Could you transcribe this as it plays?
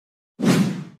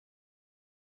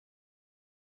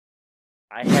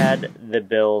I had the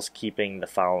Bills keeping the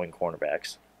following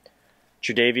cornerbacks: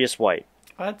 Tre'Davious White.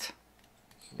 What?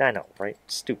 I know, right?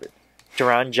 Stupid.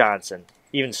 Deron Johnson,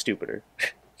 even stupider.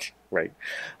 Right.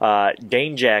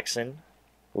 Dane Jackson,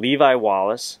 Levi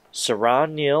Wallace,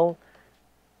 Saron Neal,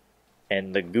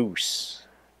 and the Goose.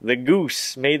 The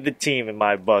Goose made the team in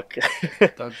my book.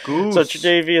 The Goose. So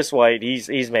Tre'Davious White,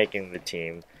 he's making the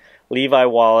team. Levi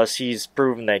Wallace, he's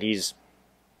proven that he's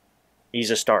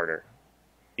a starter.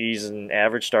 He's an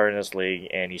average starter in this league,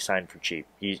 and he signed for cheap.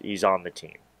 He's on the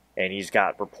team, and he's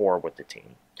got rapport with the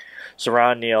team.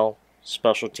 Saron Neal,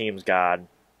 special teams god,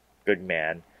 good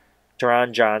man.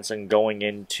 Teron Johnson, going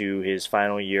into his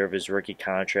final year of his rookie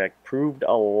contract, proved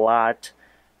a lot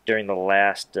during the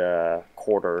last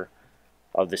quarter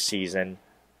of the season,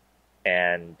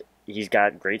 and he's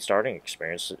got great starting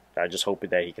experience. I just hope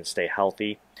that he can stay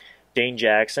healthy. Dane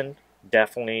Jackson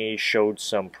definitely showed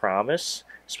some promise,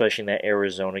 especially in that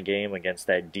Arizona game against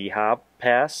that D-Hop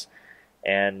pass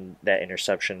and that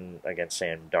interception against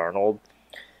Sam Darnold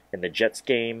in the Jets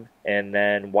game. And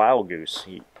then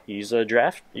Wildgoose, he's a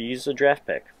draft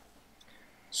pick.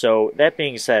 So that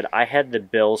being said, I had the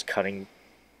Bills cutting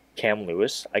Cam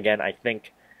Lewis. Again, I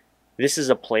think this is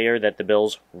a player that the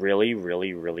Bills really,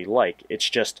 really, really like. It's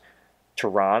just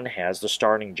Teron has the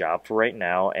starting job for right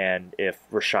now, and if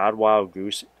Rachad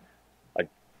Wildgoose,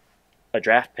 a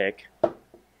draft pick,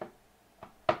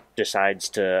 decides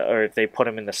to, or if they put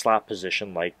him in the slot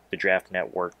position like the Draft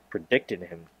Network predicted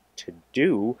him to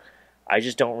do, I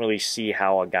just don't really see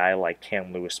how a guy like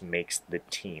Cam Lewis makes the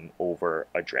team over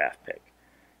a draft pick,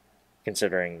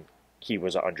 considering he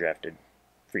was an undrafted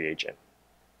free agent.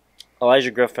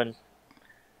 Elijah Griffin,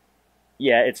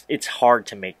 yeah, it's hard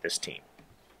to make this team,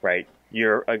 right?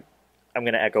 I'm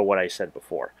going to echo what I said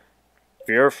before. If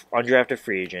you're an undrafted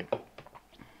free agent,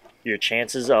 your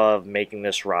chances of making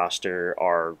this roster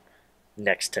are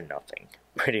next to nothing,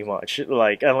 pretty much.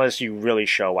 Like, unless you really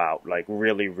show out, like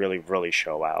really, really, really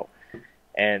show out.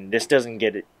 And this doesn't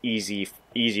get it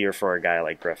easier for a guy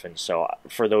like Griffin. So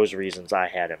for those reasons, I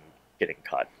had him getting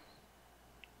cut.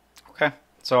 Okay,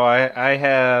 so I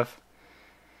have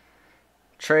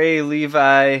Trey,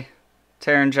 Levi,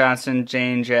 Taron Johnson,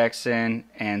 Jane Jackson,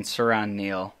 and Saron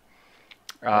Neal.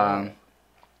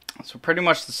 So pretty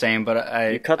much the same,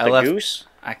 but You cut the Goose?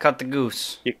 I cut the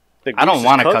Goose. The goose I don't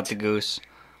want to cooked? cut the Goose.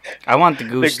 I want the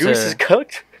Goose The Goose is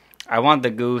cooked? I want the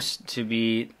Goose to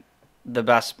be the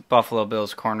best Buffalo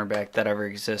Bills cornerback that ever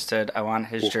existed. I want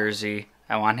his jersey.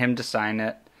 I want him to sign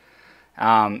it.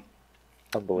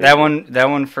 Unbelievable. That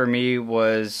one for me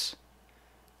was,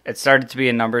 it started to be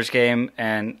a numbers game,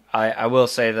 and I will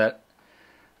say that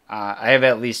I have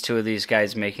at least two of these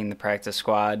guys making the practice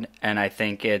squad, and I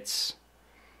think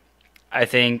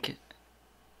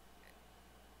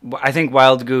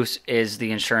Wild Goose is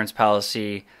the insurance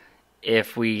policy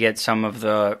if we get some of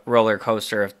the roller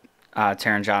coaster of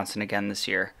Taron Johnson again this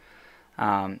year.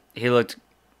 He looked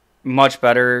much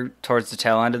better towards the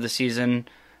tail end of the season,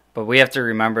 but we have to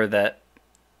remember that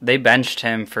they benched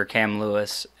him for Cam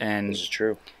Lewis, and This is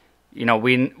true. you know,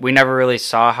 we never really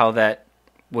saw how that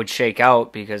would shake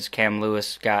out because Cam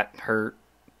Lewis got hurt.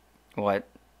 What?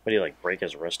 What, did he like break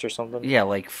his wrist or something? Yeah,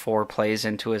 like 4 plays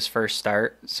into his first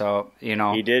start. So, you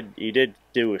know, He did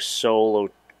do a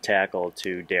solo tackle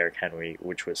to Derrick Henry,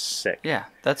 which was sick. yeah,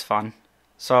 that's fun.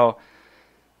 So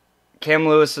Cam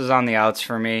Lewis is on the outs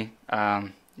for me.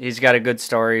 He's got a good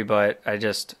story, but I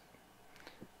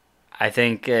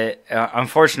think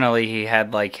unfortunately he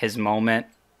had like his moment,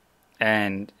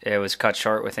 and it was cut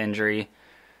short with injury.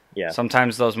 Yeah.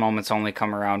 Sometimes those moments only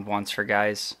come around once for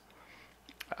guys.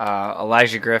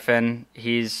 Elijah Griffin,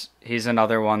 he's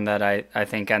another one that I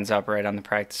think ends up right on the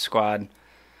practice squad.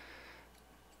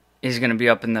 He's going to be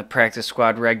up in the practice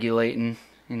squad regulating,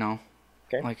 you know,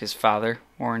 Okay. like his father,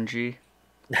 Warren G,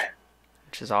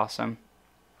 which is awesome.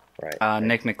 Right.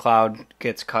 Nick McLeod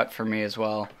gets cut for me as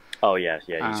well. Oh, yeah,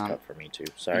 he's cut for me too.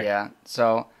 Sorry. Yeah,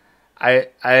 so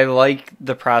I like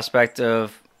the prospect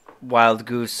of Wild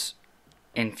Goose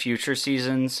in future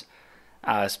seasons,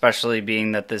 especially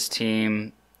being that this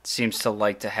team seems to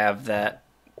like to have that,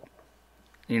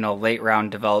 you know, late round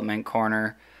development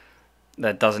corner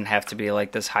that doesn't have to be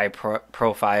like this high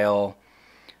profile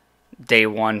day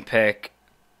one pick.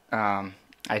 I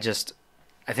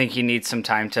think he needs some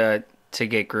time to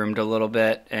get groomed a little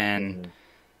bit, and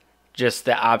just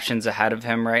the options ahead of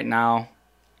him right now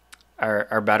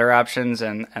are better options,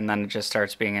 and then it just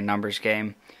starts being a numbers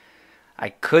game. I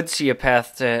could see a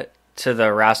path to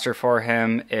the roster for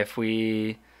him if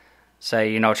we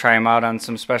say, you know, try him out on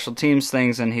some special teams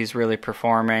things and he's really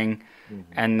performing,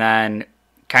 and then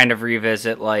kind of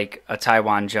revisit like a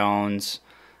Tywan Jones,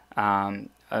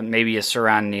 maybe a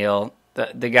Saran Neal,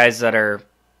 the guys that are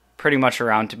pretty much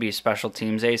around to be special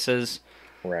teams aces.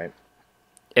 Right.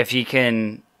 If he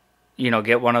can,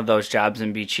 get one of those jobs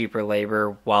and be cheaper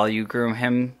labor while you groom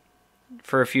him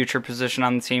for a future position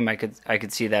on the team, I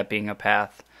could see that being a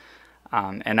path.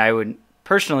 And I would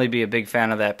personally be a big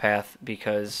fan of that path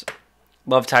because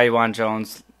love Taiwan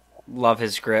Jones, love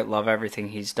his grit, love everything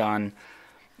he's done.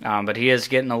 But he is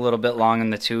getting a little bit long in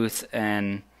the tooth,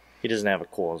 and he doesn't have a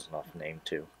close enough name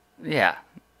too. Yeah,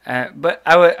 but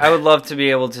I would love to be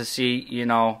able to see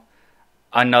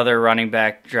another running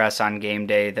back dress on game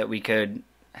day that we could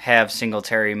have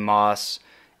Singletary, Moss,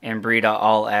 and Breida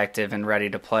all active and ready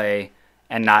to play,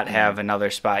 and not have another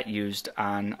spot used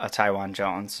on a Taiwan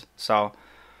Jones. So,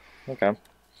 okay,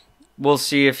 we'll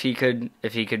see if he could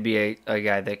be a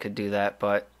guy that could do that.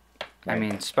 But I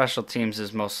mean, special teams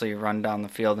is mostly run down the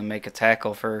field and make a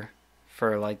tackle for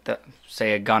like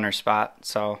say a gunner spot.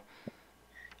 So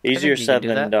easier said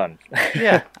than done.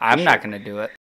 Yeah, I'm not going to do it.